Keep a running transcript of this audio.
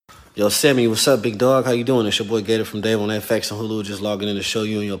Yo, Sammy, what's up, big dog? How you doing? It's your boy Gator from Dave on FX and Hulu. Just logging in to show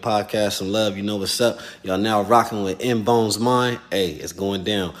you and your podcast some love. You know what's up. Y'all now rocking with In Bones Mind. Hey, it's going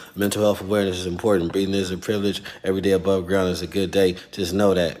down. Mental health awareness is important. Breathing is a privilege. Every day above ground is a good day. Just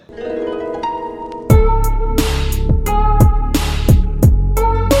know that.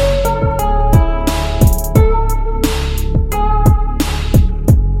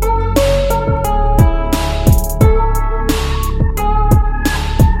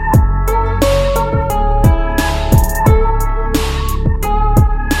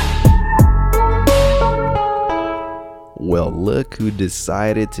 Well, look who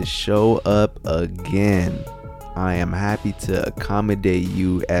decided to show up again. I am happy to accommodate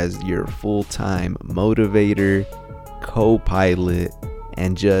you as your full-time motivator, co-pilot,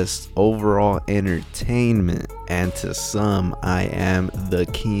 and just overall entertainment. And to some, I am the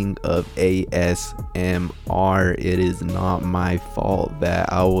king of ASMR. It is not my fault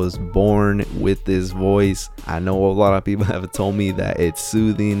that I was born with this voice. I know a lot of people have told me that it's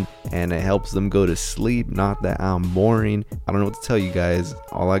soothing and it helps them go to sleep. Not that I'm boring. I don't know what to tell you guys.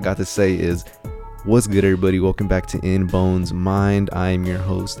 All I got to say is, what's good, everybody? Welcome back to In Bones Mind. I am your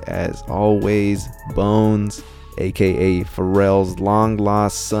host, as always, Bones, aka Pharrell's long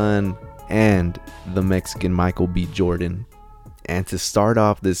lost son and the Mexican Michael B. Jordan. And to start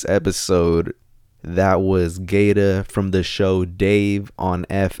off this episode, that was Gator from the show Dave on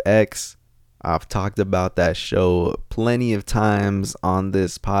FX. I've talked about that show plenty of times on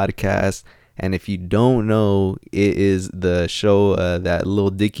this podcast, and if you don't know, it is the show that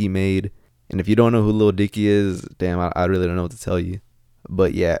Lil Dicky made. And if you don't know who Lil Dicky is, damn, I really don't know what to tell you.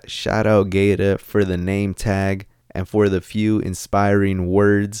 But yeah, shout out Gator for the name tag and for the few inspiring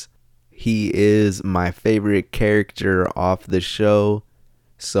words. He is my favorite character off the show.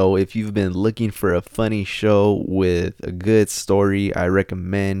 So if you've been looking for a funny show with a good story, I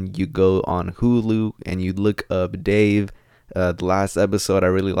recommend you go on Hulu and you look up Dave. The last episode, I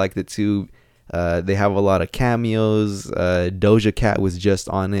really liked it too. They have a lot of cameos. Doja Cat was just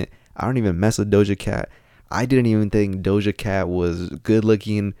on it. I don't even mess with Doja Cat. I didn't even think Doja Cat was good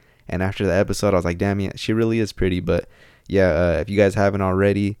looking. And after the episode, I was like, damn, yeah, she really is pretty. But yeah, if you guys haven't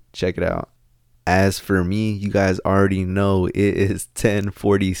already, check it out. As for me, you guys already know it is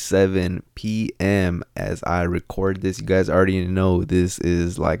 10:47 p.m. as I record this. You guys already know this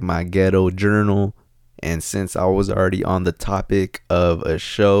is like my ghetto journal. And since I was already on the topic of a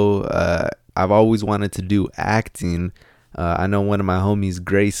show, I've always wanted to do acting. I know one of my homies,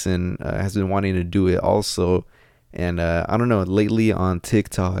 Grayson, has been wanting to do it also. And I don't know, lately on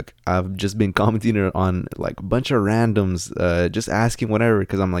TikTok, I've just been commenting on like a bunch of randoms, just asking whatever,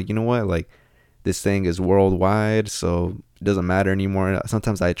 because I'm like, you know what, like this thing is worldwide, so it doesn't matter anymore.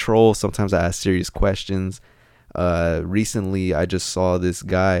 Sometimes I troll, sometimes I ask serious questions. Recently, I just saw this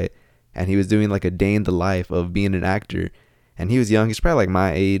guy, and he was doing like a day in the life of being an actor, and he was young, he's probably like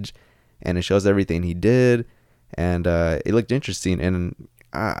my age, and it shows everything he did, and it looked interesting. And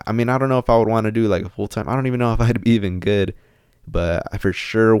I mean, I don't know if I would want to do like a full time. I don't even know if I'd be even good, but I for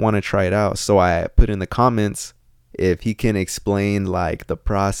sure want to try it out. So I put in the comments if he can explain like the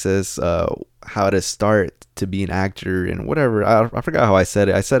process, how to start to be an actor and whatever. I forgot how I said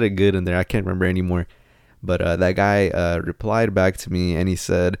it. I said it good in there. I can't remember anymore. But that guy replied back to me and he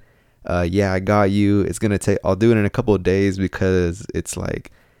said, yeah, I got you. It's going to take, I'll do it in a couple of days because it's like,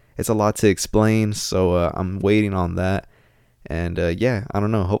 it's a lot to explain. So I'm waiting on that. And yeah, I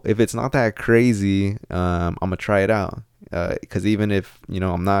don't know. If it's not that crazy, I'm gonna try it out. Because even if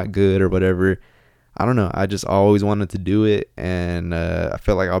I'm not good or whatever, I don't know. I just always wanted to do it, and I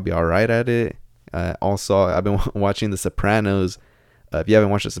feel like I'll be all right at it. Also, I've been watching The Sopranos. If you haven't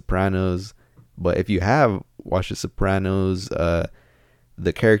watched The Sopranos, but if you have watched The Sopranos,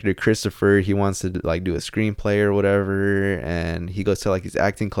 the character Christopher, he wants to like do a screenplay or whatever, and he goes to like his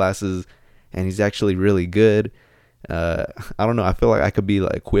acting classes, and he's actually really good. I don't know. I feel like I could be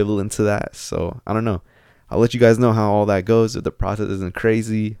like equivalent to that. So I don't know. I'll let you guys know how all that goes. If the process isn't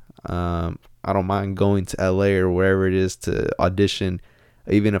crazy, I don't mind going to LA or wherever it is to audition,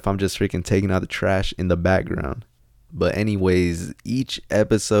 even if I'm just freaking taking out the trash in the background. But anyways, each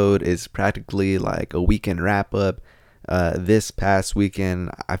episode is practically like a weekend wrap up. This past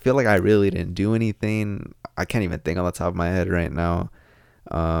weekend, I feel like I really didn't do anything. I can't even think on the top of my head right now.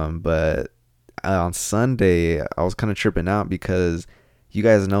 But on Sunday, I was kind of tripping out because you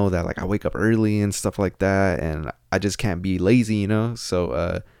guys know that like I wake up early and stuff like that, and I just can't be lazy,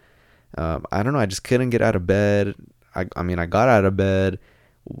 So I don't know. I just couldn't get out of bed. I mean, I got out of bed,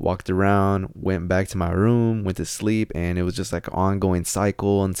 walked around, went back to my room, went to sleep, and it was just like an ongoing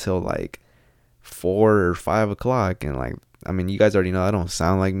cycle until like 4 or 5 o'clock. And like I mean, you guys already know I don't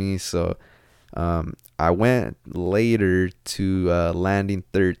sound like me. So I went later to Landing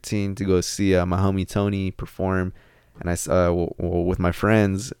 13 to go see my homie Tony perform. And I with my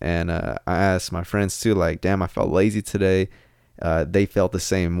friends, and I asked my friends too, like, damn, I felt lazy today. They felt the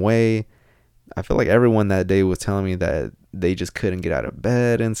same way. I feel like everyone that day was telling me that they just couldn't get out of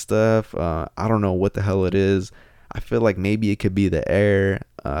bed and stuff. I don't know what the hell it is. I feel like maybe it could be the air.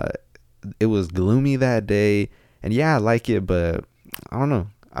 It was gloomy that day, and yeah, I like it, but I don't know.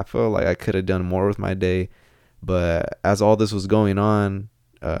 I feel like I could have done more with my day. But as all this was going on,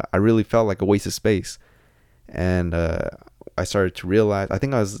 I really felt like a waste of space. And I started to realize, I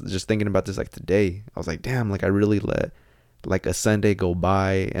think I was just thinking about this like today. I was like, damn, like I really let like a Sunday go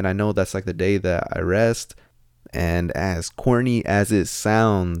by. And I know that's like the day that I rest. And as corny as it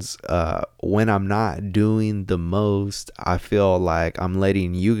sounds, when I'm not doing the most, I feel like I'm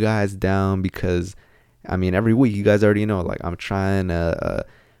letting you guys down, because I mean, every week you guys already know, like I'm trying to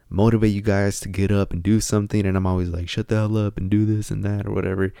motivate you guys to get up and do something. And I'm always like, shut the hell up and do this and that or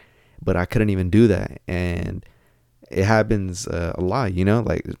whatever. But I couldn't even do that. And it happens a lot,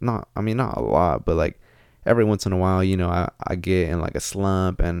 like not a lot, but like every once in a while, I get in like a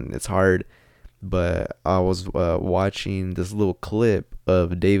slump and it's hard. But I was watching this little clip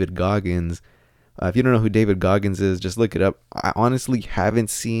of David Goggins. If you don't know who David Goggins is, just look it up. I honestly haven't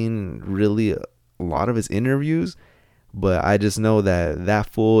seen really a lot of his interviews, but I just know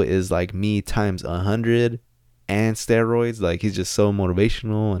that fool is like me times 100 and steroids. Like he's just so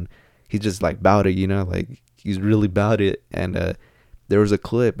motivational, and he's just like about it, like he's really about it. And there was a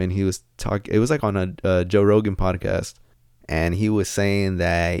clip, and he was talking, it was like on a Joe Rogan podcast, and he was saying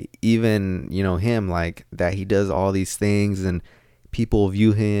that even him, like that he does all these things and people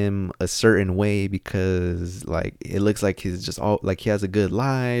view him a certain way because like it looks like he's just all like he has a good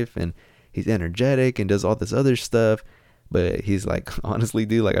life and he's energetic and does all this other stuff. But he's like, honestly,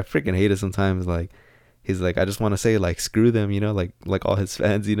 dude, like I freaking hate it sometimes. Like he's like, I just want to say like screw them, like all his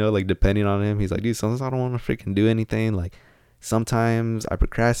fans, like depending on him. He's like, dude, sometimes I don't want to freaking do anything. Like sometimes I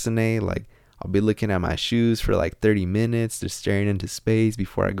procrastinate. Like I'll be looking at my shoes for like 30 minutes, just staring into space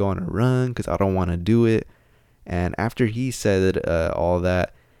before I go on a run because I don't want to do it. And after he said all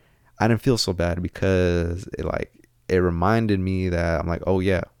that, I didn't feel so bad because it reminded me that I'm like, oh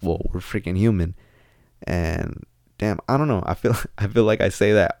yeah, well, we're freaking human. And damn, I don't know. I feel like I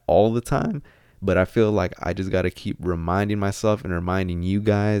say that all the time, but I feel like I just got to keep reminding myself and reminding you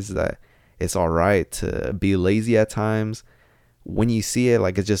guys that it's all right to be lazy at times. When you see it,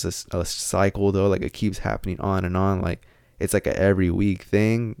 like it's just a cycle though, like it keeps happening on and on, like it's like a every week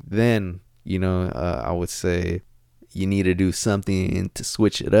thing, then I would say you need to do something to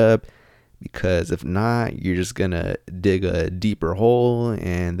switch it up, because if not, you're just gonna dig a deeper hole,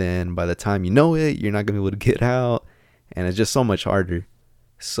 and then by the time you know it, you're not gonna be able to get out, and it's just so much harder.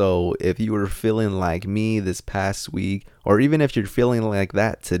 So if you were feeling like me this past week, or even if you're feeling like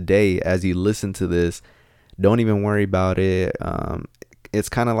that today as you listen to this, don't even worry about it. It's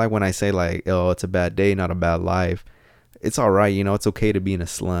kind of like when I say like, oh, it's a bad day, not a bad life. It's all right. It's okay to be in a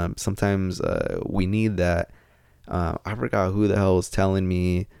slump. Sometimes we need that. I forgot who the hell was telling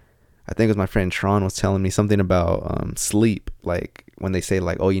me. I think it was my friend Tron was telling me something about sleep. Like when they say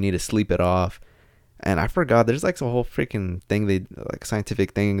like, oh, you need to sleep it off. And I forgot there's like a whole freaking thing, like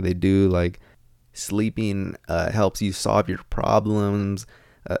scientific thing they do. Like sleeping helps you solve your problems.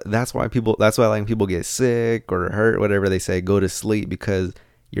 That's why like people get sick or hurt, whatever. They say go to sleep because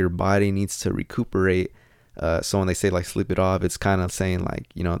your body needs to recuperate. So when they say like sleep it off, it's kind of saying like,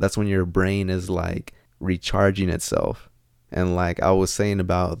 that's when your brain is like recharging itself. And like I was saying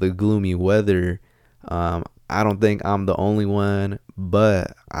about the gloomy weather, I don't think I'm the only one,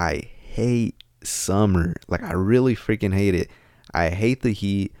 but I hate summer. Like I really freaking hate it. I hate the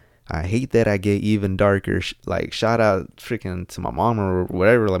heat. I hate that I get even darker. Like shout out freaking to my mom or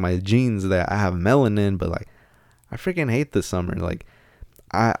whatever, like my genes, that I have melanin, but like I freaking hate the summer. Like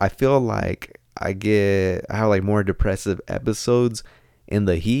I feel like I have like more depressive episodes in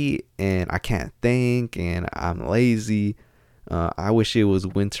the heat, and I can't think, and I'm lazy. I wish it was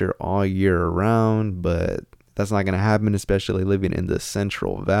winter all year around, but that's not gonna happen, especially living in the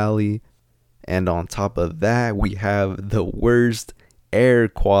Central Valley. And on top of that, we have the worst air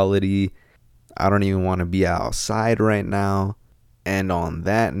quality. I don't even want to be outside right now. And on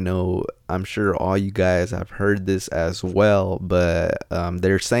that note, I'm sure all you guys have heard this as well, but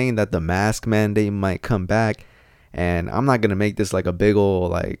they're saying that the mask mandate might come back. And I'm not gonna make this like a big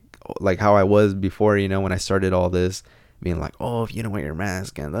old like how I was before, when I started all this, being like, oh, if you don't wear your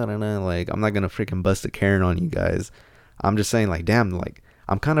mask and like I'm not gonna freaking bust a Karen on you guys. I'm just saying like, damn, like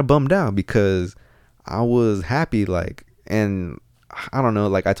I'm kind of bummed out because I was happy, like And I don't know,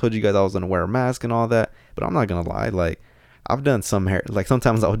 like I told you guys I was gonna wear a mask and all that, but I'm not gonna lie, like I've done some hair, like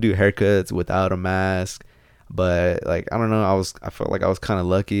sometimes I'll do haircuts without a mask, but like I don't know, I felt like I was kind of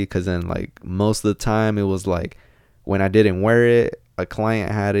lucky because then like most of the time it was like when I didn't wear it, a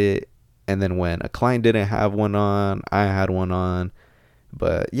client had it, and then when a client didn't have one on, I had one on.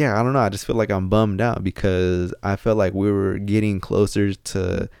 But yeah, I don't know. I just feel like I'm bummed out because I felt like we were getting closer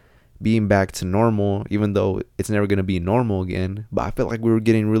to being back to normal, even though it's never going to be normal again. But I felt like we were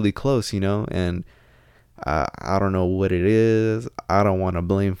getting really close, And I don't know what it is. I don't want to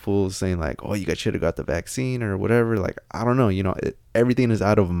blame fools saying, like, oh, you guys should have got the vaccine or whatever. Like, I don't know. Everything is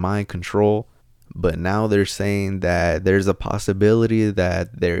out of my control. But now they're saying that there's a possibility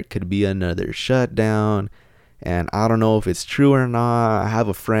that there could be another shutdown, and I don't know if it's true or not. I have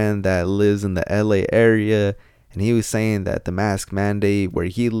a friend that lives in the LA area, and he was saying that the mask mandate where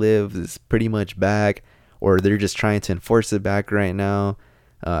he lives is pretty much back, or they're just trying to enforce it back right now.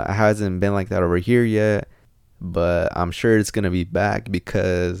 It hasn't been like that over here yet, but I'm sure it's going to be back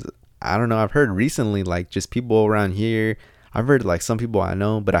because I don't know. I've heard recently, like, just people around here. I've heard, like, some people I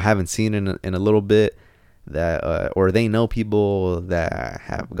know, but I haven't seen in a little bit that, or they know people that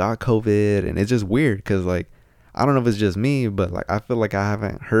have got COVID, and it's just weird because, like, I don't know if it's just me, but like I feel like I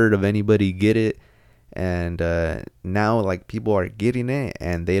haven't heard of anybody get it, and now like people are getting it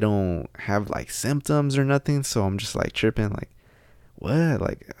and they don't have like symptoms or nothing. So I'm just like tripping, like what?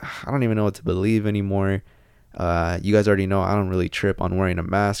 Like I don't even know what to believe anymore. You guys already know I don't really trip on wearing a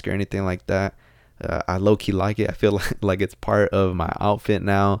mask or anything like that. I low key like it. I feel like it's part of my outfit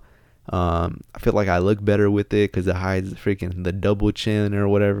now. I feel like I look better with it because it hides freaking the double chin or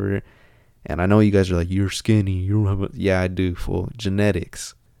whatever. And I know you guys are like, you're skinny. Yeah, I do. Full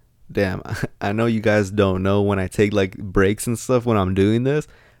genetics. Damn. I know you guys don't know when I take like breaks and stuff when I'm doing this,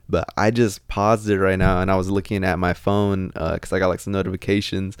 but I just paused it right now and I was looking at my phone because I got like some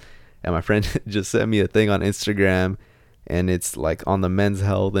notifications, and my friend just sent me a thing on Instagram, and it's like on the Men's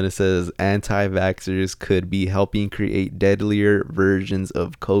Health, and it says anti-vaxxers could be helping create deadlier versions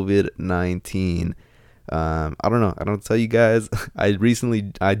of COVID-19. I don't know. I don't tell you guys. I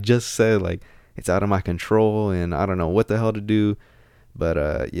just said like it's out of my control and I don't know what the hell to do.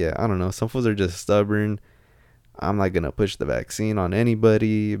 But yeah, I don't know. Some fools are just stubborn. I'm not gonna push the vaccine on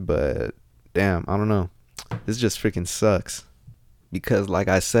anybody, but damn, I don't know. This just freaking sucks. Because like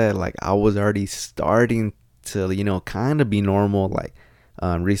I said, like I was already starting to, kind of be normal. Like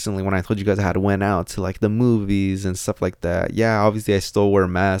recently when I told you guys I had went out to like the movies and stuff like that. Yeah, obviously I still wear a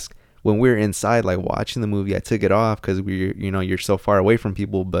mask. When we were inside, like watching the movie, I took it off because you're so far away from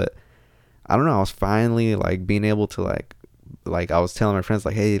people. But I don't know. I was finally like being able to like I was telling my friends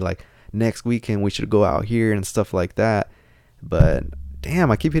like, hey, like next weekend we should go out here and stuff like that. But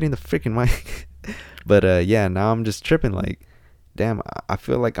damn, I keep hitting the freaking mic. But yeah, now I'm just tripping. Like, damn, I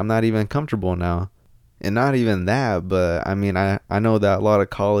feel like I'm not even comfortable now. And not even that, but I mean, I know that a lot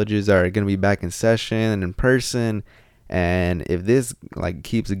of colleges are going to be back in session and in person. And if this like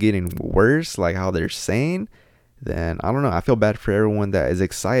keeps getting worse, like how they're saying, then I don't know. I feel bad for everyone that is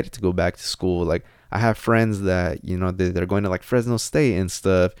excited to go back to school. Like I have friends that, they're going to like Fresno State and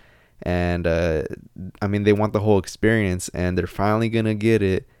stuff. And I mean, they want the whole experience and they're finally going to get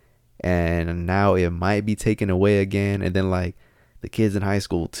it. And now it might be taken away again. And then like the kids in high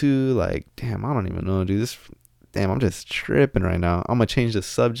school too, like, damn, I don't even know, dude. I'm just tripping right now. I'm going to change the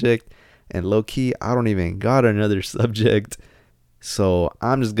subject. And low key, I don't even got another subject. So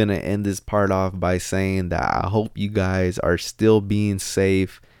I'm just going to end this part off by saying that I hope you guys are still being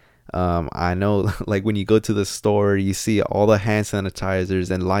safe. I know like when you go to the store, you see all the hand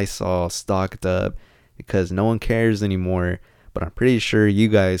sanitizers and Lysol stocked up because no one cares anymore. But I'm pretty sure you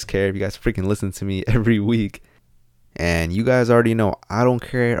guys care if you guys freaking listen to me every week. And you guys already know I don't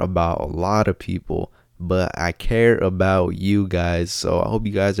care about a lot of people, but I care about you guys. So I hope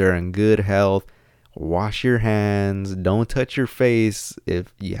you guys are in good health. Wash your hands. Don't touch your face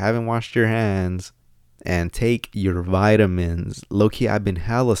if you haven't washed your hands. And take your vitamins. Low-key, I've been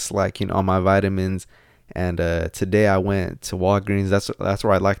hella slacking on my vitamins. And today I went to Walgreens. That's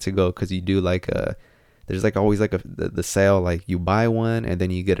where I like to go because you do like there's like always like the sale, like you buy one and then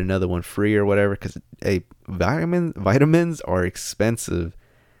you get another one free or whatever. Because hey, vitamins are expensive.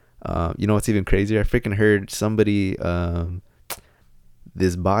 You know what's even crazier? I freaking heard somebody,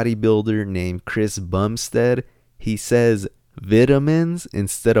 this bodybuilder named Chris Bumstead, he says vitamins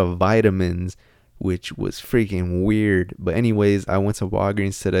instead of vitamins, which was freaking weird. But anyways, I went to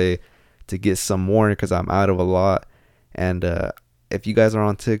Walgreens today to get some more because I'm out of a lot. And if you guys are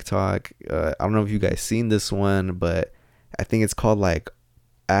on TikTok, I don't know if you guys seen this one, but I think it's called like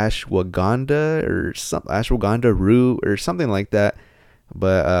ashwagandha or some ashwagandha root or something like that.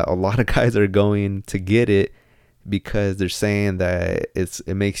 But a lot of guys are going to get it because they're saying that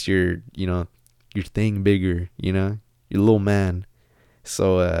it makes your your thing bigger, your little man.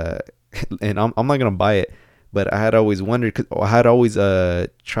 So and I'm not gonna buy it, but I had always wondered, cause I had always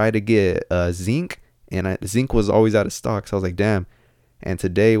tried to get zinc, and zinc was always out of stock. So I was like, damn. And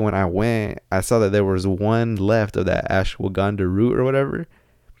today when I went, I saw that there was one left of that ashwagandha root or whatever.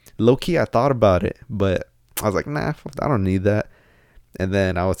 Low key, I thought about it, but I was like, nah, I don't need that. And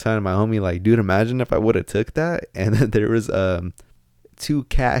then I was telling my homie, like, dude, imagine if I would have took that. And then there was two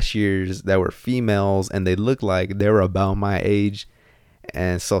cashiers that were females, and they looked like they were about my age.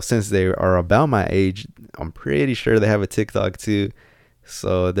 And so since they are about my age, I'm pretty sure they have a TikTok too.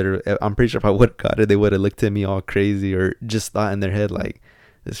 So I'm pretty sure if I would have got it, they would have looked at me all crazy or just thought in their head like,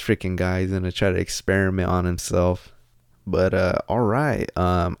 this freaking guy is gonna try to experiment on himself. But all right,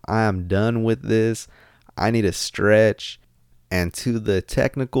 I am done with this. I need a stretch. And to the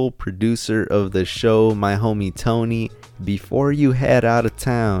technical producer of the show, my homie Tony, before you head out of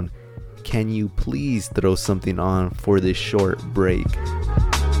town, can you please throw something on for this short break?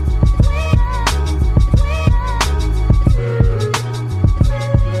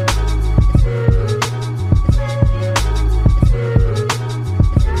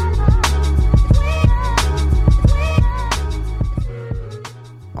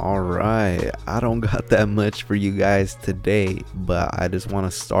 Alright, I don't got that much for you guys today, but I just want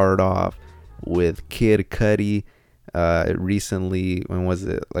to start off with Kid Cudi. Recently, when was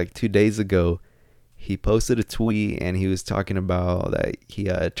it? Like 2 days ago, he posted a tweet and he was talking about that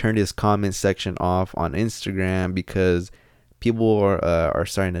he turned his comment section off on Instagram because people are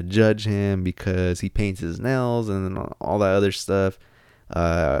starting to judge him because he paints his nails and all that other stuff.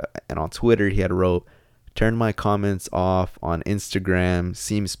 And on Twitter, he had wrote, "Turn my comments off on Instagram.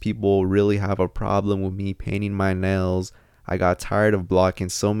 Seems people really have a problem with me painting my nails. I got tired of blocking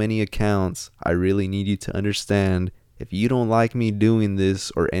so many accounts. I really need you to understand. If you don't like me doing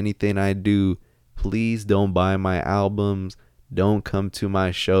this or anything I do, please don't buy my albums. Don't come to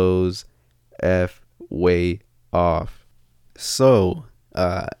my shows. F way off." So,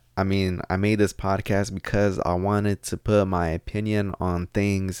 I made this podcast because I wanted to put my opinion on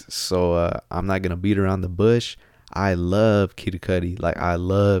things. So I'm not gonna beat around the bush. I love Kid Cudi,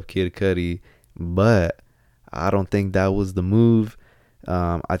 but I don't think that was the move.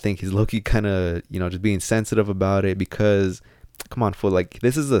 I think he's low-key kind of just being sensitive about it because, come on, fool, like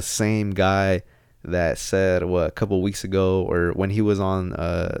this is the same guy that said a couple weeks ago, or when he was on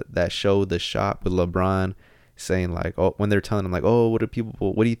that show The Shop with LeBron, saying like, oh, when they're telling him like, oh, what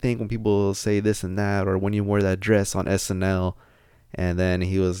do you think when people say this and that, or when you wore that dress on SNL? And then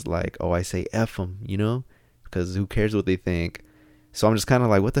he was like, oh, I say F them, because who cares what they think? So I'm just kind of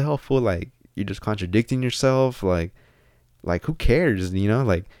like, what the hell, fool? Like, you're just contradicting yourself. Like who cares?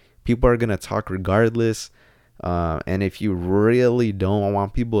 Like, people are gonna talk regardless. And if you really don't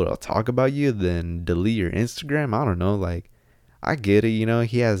want people to talk about you, then delete your Instagram. I don't know. Like, I get it.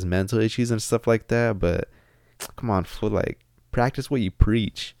 He has mental issues and stuff like that, but come on, fool, like, practice what you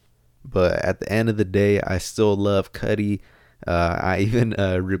preach. But at the end of the day, I still love Cudi. I even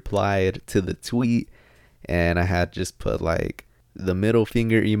replied to the tweet, and I had just put like the middle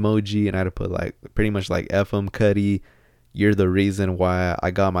finger emoji, and I had to put like pretty much like F him, Cudi. You're the reason why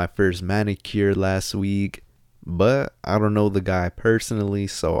I got my first manicure last week. But I don't know the guy personally,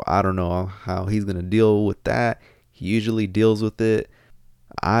 so I don't know how he's gonna deal with that. He usually deals with it.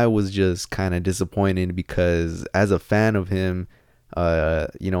 I was just kind of disappointed because as a fan of him,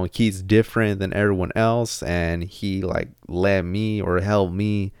 he's different than everyone else, and he like let me or helped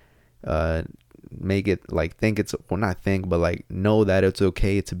me make it like not think, but like know that it's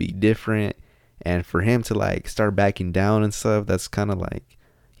okay to be different. And for him to like start backing down and stuff, that's kind of like,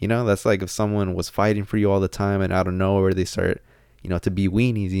 that's like if someone was fighting for you all the time and out of nowhere they start, to be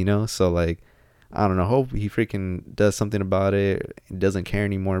weenies, so like, I don't know. Hope he freaking does something about it and doesn't care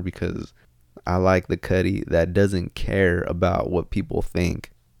anymore, because I like the Cudi that doesn't care about what people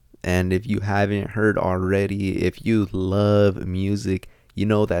think. And if you haven't heard already, if you love music, you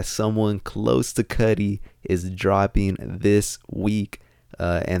know that someone close to Cudi is dropping this week,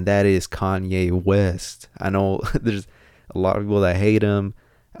 and that is Kanye West. I know there's a lot of people that hate him.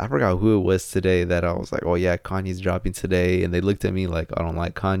 I forgot who it was today that I was like, oh yeah, Kanye's dropping today, and they looked at me like I don't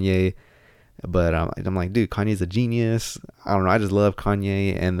like Kanye. But I'm like, dude, Kanye's a genius. I don't know. I just love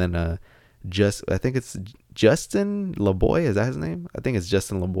Kanye. And then I think it's Justin LeBoy. Is that his name? I think it's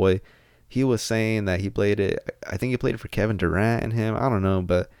Justin LeBoy. He was saying that he played it. I think he played it for Kevin Durant and him. I don't know.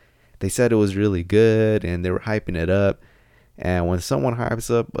 But they said it was really good and they were hyping it up. And when someone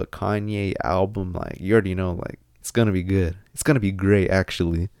hypes up a Kanye album, like, you already know, like, it's gonna be good. It's gonna be great,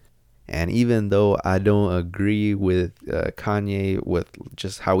 actually. And even though I don't agree with Kanye with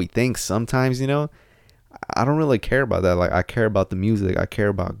just how he thinks sometimes, I don't really care about that. Like, I care about the music. I care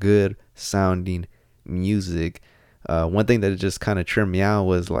about good sounding music. One thing that just kind of trimmed me out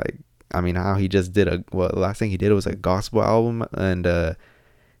was like, I mean, how he just did the last thing he did was a gospel album, and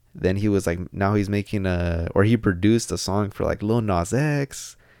then he was like, now he's making or he produced a song for like Lil Nas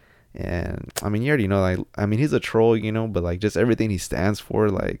X. And I mean, you already know, like, I mean, he's a troll, but like just everything he stands for,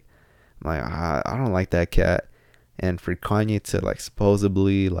 like, I don't like that cat. And for Kanye to like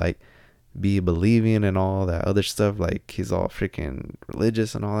supposedly like be believing and all that other stuff, like he's all freaking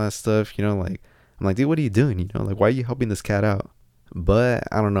religious and all that stuff, like, I'm like, dude, what are you doing? Like, why are you helping this cat out? But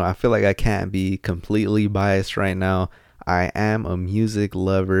I don't know. I feel like I can't be completely biased right now. I am a music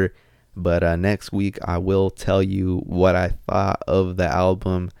lover, but next week I will tell you what I thought of the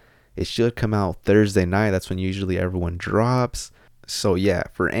album. It should come out Thursday night. That's when usually everyone drops. So yeah,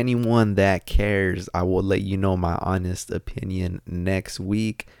 for anyone that cares, I will let you know my honest opinion next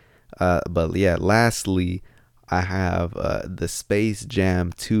week. But yeah, lastly, I have the Space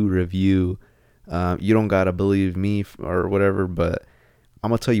Jam 2 review. You don't gotta believe me or whatever, but I'm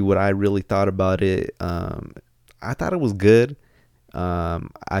gonna tell you what I really thought about it. I thought it was good.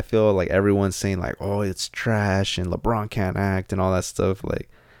 I feel like everyone's saying like, oh, it's trash and LeBron can't act and all that stuff. Like,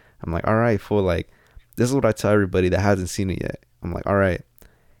 I'm like, all right, fool. Like, this is what I tell everybody that hasn't seen it yet. I'm like, all right,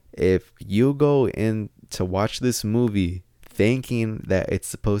 if you go in to watch this movie thinking that it's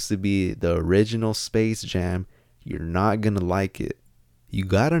supposed to be the original Space Jam, you're not gonna like it. You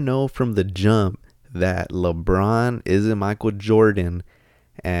gotta know from the jump that LeBron isn't Michael Jordan.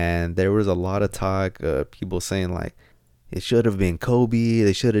 And there was a lot of talk, people saying like, it should have been Kobe,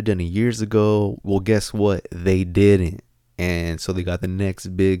 they should have done it years ago. Well, guess what? They didn't. And so they got the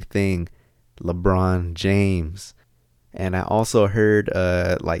next big thing, LeBron James. And I also heard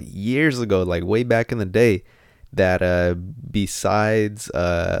like years ago, like way back in the day, that besides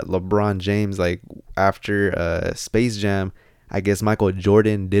LeBron James, like after Space Jam, I guess Michael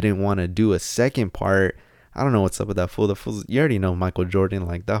Jordan didn't want to do a second part. I don't know what's up with that fool. The fool, you already know Michael Jordan,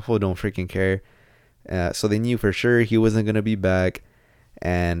 like that fool don't freaking care. So they knew for sure he wasn't gonna be back.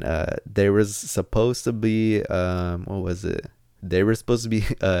 And there was supposed to be what was it? There was supposed to be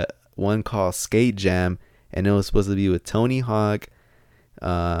one called Skate Jam, and it was supposed to be with Tony Hawk.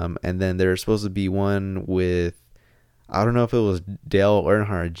 And then there was supposed to be one with, I don't know if it was Dale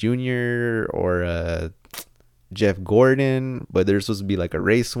Earnhardt Jr. or Jeff Gordon, but there's supposed to be like a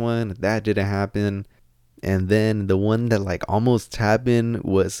race one. That didn't happen. And then the one that like almost happened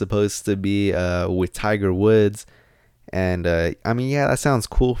was supposed to be with Tiger Woods. And I mean, yeah, that sounds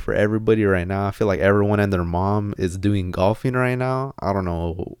cool for everybody right now. I feel like everyone and their mom is doing golfing right now. I don't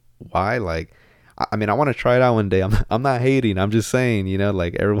know why. Like, I mean, I want to try it out one day. I'm not hating. I'm just saying,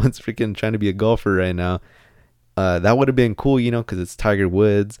 like everyone's freaking trying to be a golfer right now. That would have been cool, because it's Tiger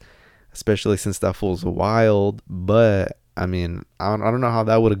Woods, especially since that fool's wild. But I mean, I don't know how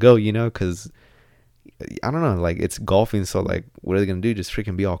that would go, because I don't know, like it's golfing, so like what are they gonna do? Just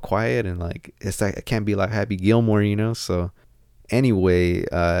freaking be all quiet and like it's like it can't be like Happy Gilmore, So anyway,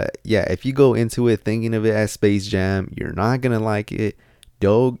 yeah, if you go into it thinking of it as Space Jam, you're not gonna like it.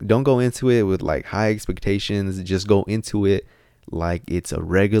 Don't go into it with like high expectations. Just go into it like it's a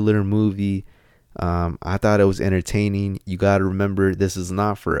regular movie. I thought it was entertaining. You gotta remember, this is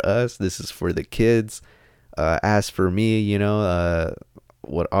not for us. This is for the kids. As for me,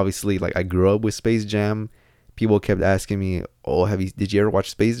 what obviously, like, I grew up with Space Jam. People kept asking me, oh, did you ever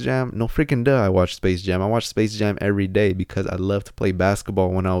watch Space Jam? No freaking duh, I watched Space Jam. I watched Space Jam every day because I loved to play basketball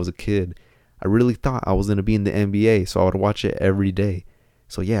when I was a kid. I really thought I was going to be in the NBA, so I would watch it every day.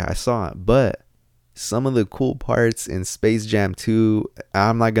 So yeah, I saw it. But some of the cool parts in Space Jam 2,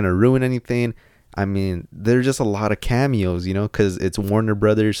 I'm not going to ruin anything. I mean, there's just a lot of cameos, because it's Warner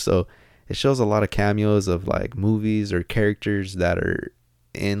Brothers, so it shows a lot of cameos of like movies or characters that are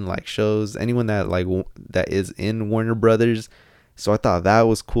in like shows, anyone that like that is in Warner Brothers. So I thought that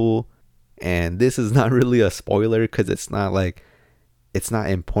was cool. And this is not really a spoiler because it's not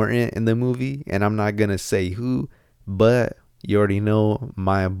important in the movie, and I'm not gonna say who, but you already know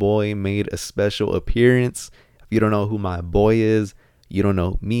my boy made a special appearance. If you don't know who my boy is, you don't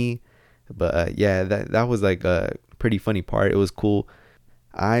know me. But yeah, that was like a pretty funny part. It was cool.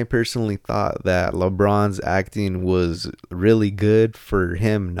 I personally thought that LeBron's acting was really good for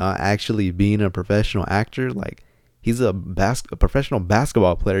him not actually being a professional actor. Like, he's a professional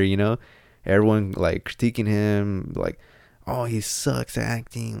basketball player, Everyone like critiquing him, like, oh, he sucks at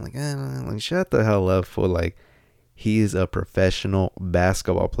acting. Like shut the hell up, for like, he is a professional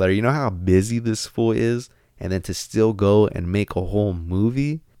basketball player. You know how busy this fool is? And then to still go and make a whole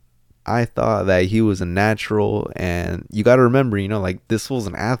movie? I thought that he was a natural. And you got to remember, you know, like, this fool's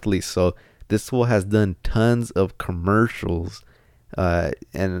an athlete. So this fool has done tons of commercials.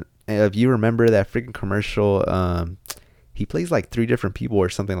 And if you remember that freaking commercial, he plays like 3 different people or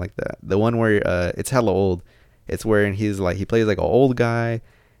something like that. The one where it's hella old. It's where he's like, he plays like an old guy.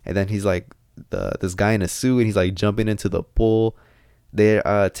 And then he's like, this guy in a suit, and he's like jumping into the pool.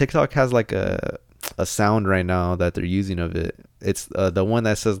 TikTok has like a sound right now that they're using of it. It's the one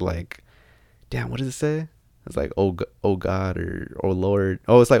that says like, damn, what does it say? It's like, oh God, or oh Lord.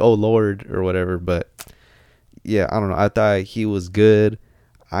 Oh, it's like, oh Lord, or whatever. But yeah, I don't know. I thought he was good.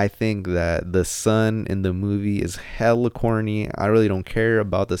 I think that the son in the movie is hella corny. I really don't care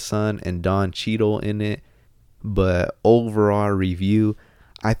about the son and Don Cheadle in it. But overall review,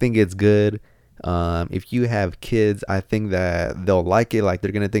 I think it's good. If you have kids, I think that they'll like it. Like,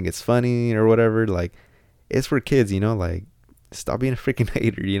 they're gonna think it's funny or whatever. Like, it's for kids, you know. Like, stop being a freaking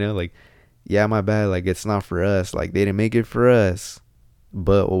hater, you know. Like, yeah, my bad. Like, it's not for us. Like, they didn't make it for us.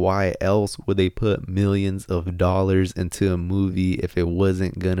 But why else would they put millions of dollars into a movie if it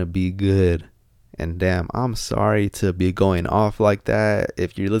wasn't gonna be good? And damn, I'm sorry to be going off like that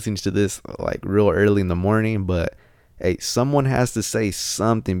if you're listening to this like real early in the morning, but hey, someone has to say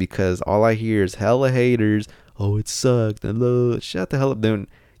something, because all I hear is hella haters. Oh, it sucked. And shut the hell up.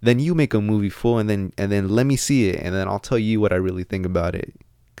 Then you make a movie full, and then let me see it, and then I'll tell you what I really think about it,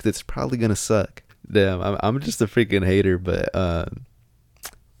 because it's probably gonna suck. Damn, I'm just a freaking hater. But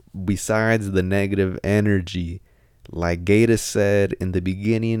besides the negative energy, like Gator said in the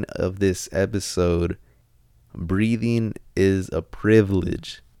beginning of this episode, breathing is a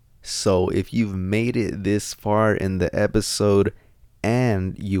privilege. So if you've made it this far in the episode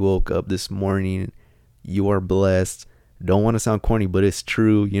and you woke up this morning, you are blessed. Don't want to sound corny, but it's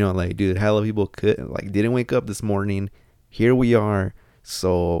true. You know, like, dude, hella people didn't wake up this morning. Here we are.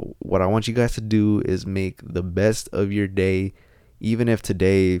 So what I want you guys to do is make the best of your day. Even if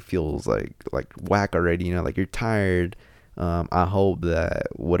today feels like whack already, you know, like you're tired. I hope that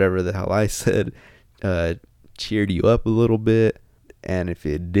whatever the hell I said cheered you up a little bit. And if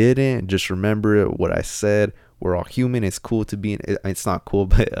it didn't, just remember what I said. We're all human. It's cool to be it's not cool,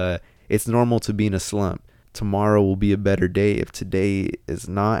 but it's normal to be in a slump. Tomorrow will be a better day if today is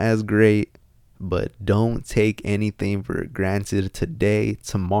not as great. But don't take anything for granted today,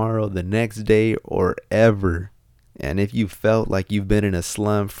 tomorrow, the next day, or ever. And if you felt like you've been in a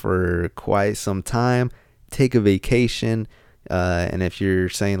slump for quite some time, take a vacation. And if you're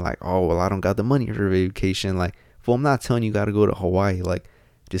saying like, oh, well, I don't got the money for a vacation, like, well, I'm not telling you got to go to Hawaii. Like,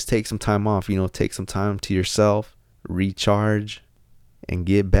 just take some time off, you know, take some time to yourself, recharge, and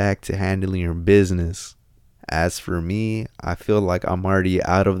get back to handling your business. As for me, I feel like I'm already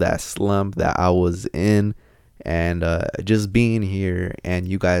out of that slump that I was in. And just being here and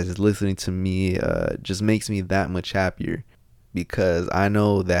you guys listening to me just makes me that much happier, because I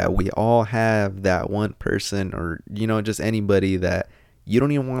know that we all have that one person, or, you know, just anybody that you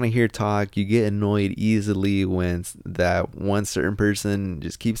don't even want to hear talk. You get annoyed easily when that one certain person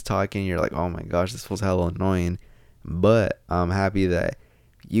just keeps talking. You're like, oh my gosh, this was hella annoying. But I'm happy that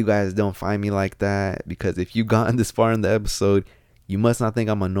you guys don't find me like that, because if you gotten this far in the episode, you must not think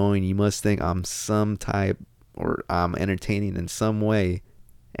I'm annoying. You must think I'm some type, or I'm entertaining in some way.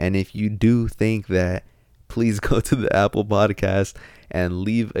 And if you do think that, please go to the Apple Podcast and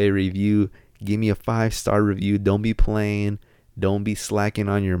leave a review. Give me a 5-star review. Don't be playing. Don't be slacking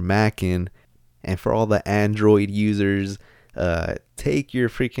on your Mackin'. And for all the Android users, take your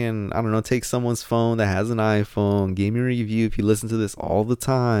freaking, I don't know, take someone's phone that has an iPhone. Give me a review if you listen to this all the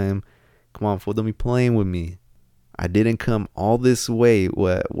time. Come on, fool, don't be playing with me. I didn't come all this way.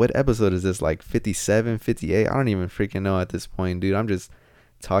 What episode is this? Like 57, 58? I don't even freaking know at this point, dude. I'm just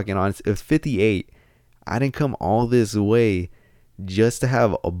talking honest. It's 58. I didn't come all this way just to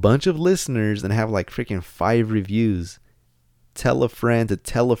have a bunch of listeners and have like freaking 5 reviews. Tell a friend to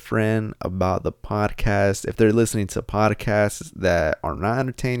tell a friend about the podcast. If they're listening to podcasts that are not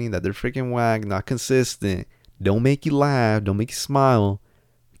entertaining, that they're freaking whack, not consistent, don't make you laugh, don't make you smile,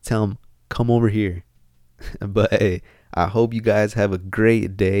 tell them, come over here. But hey, I hope you guys have a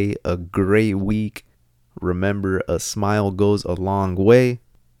great day, a great week. Remember, a smile goes a long way.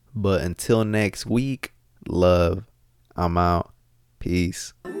 But until next week, love. I'm out.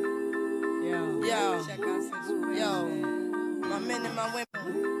 Peace. Yo, my men and my women. My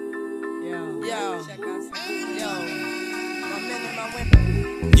men and my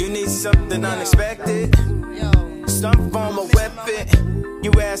women. You need something unexpected. some form of weapon.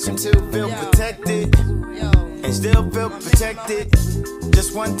 You ask him to feel protected and still feel protected.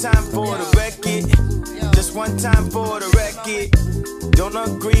 Just one time for the record. Just one time for the record. Don't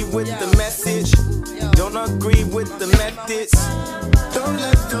agree with the message. Don't agree with the methods. Don't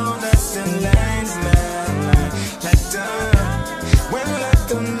let donuts and lanes, man. Like